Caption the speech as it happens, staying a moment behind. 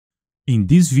In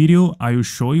this video, I will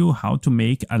show you how to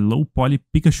make a low poly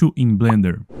Pikachu in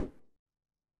Blender.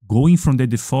 Going from the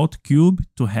default cube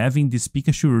to having this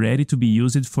Pikachu ready to be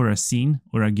used for a scene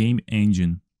or a game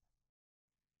engine.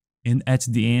 And at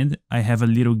the end, I have a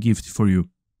little gift for you.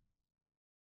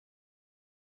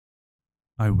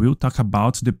 I will talk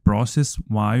about the process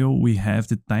while we have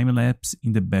the time-lapse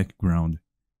in the background.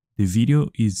 The video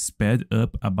is sped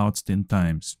up about 10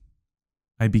 times.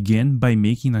 I began by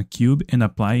making a cube and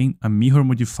applying a mirror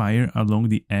modifier along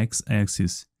the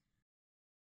x-axis.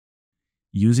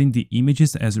 Using the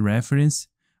images as reference,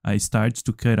 I start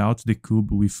to cut out the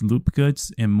cube with loop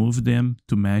cuts and move them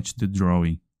to match the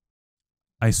drawing.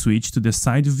 I switch to the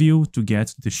side view to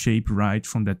get the shape right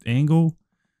from that angle,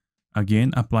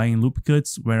 again applying loop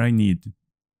cuts where I need.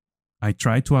 I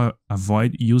try to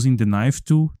avoid using the knife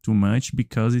tool too much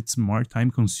because it's more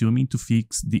time consuming to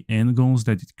fix the angles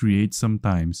that it creates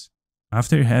sometimes.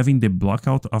 After having the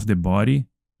blockout of the body,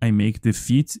 I make the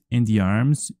feet and the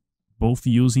arms, both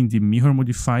using the mirror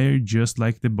modifier just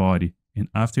like the body, and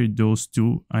after those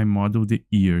two I model the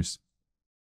ears.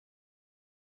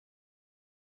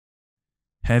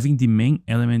 Having the main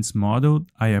elements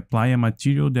modeled, I apply a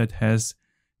material that has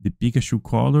the Pikachu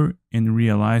color and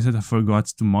realize that I forgot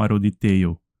to model the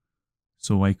tail,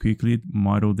 so I quickly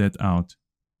model that out.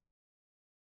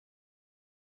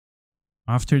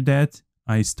 After that,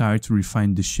 I start to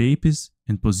refine the shapes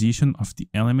and position of the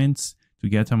elements to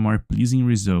get a more pleasing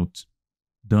result.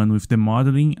 Done with the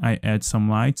modeling, I add some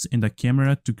lights and a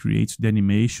camera to create the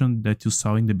animation that you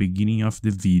saw in the beginning of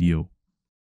the video.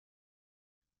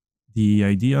 The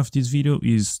idea of this video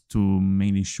is to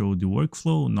mainly show the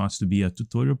workflow, not to be a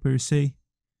tutorial per se.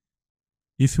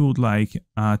 If you would like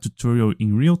a tutorial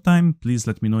in real time, please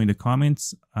let me know in the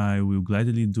comments. I will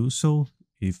gladly do so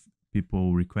if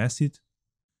people request it.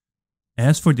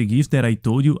 As for the gift that I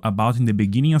told you about in the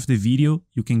beginning of the video,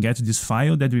 you can get this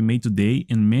file that we made today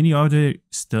and many other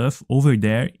stuff over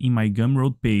there in my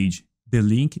Gumroad page. The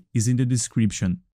link is in the description.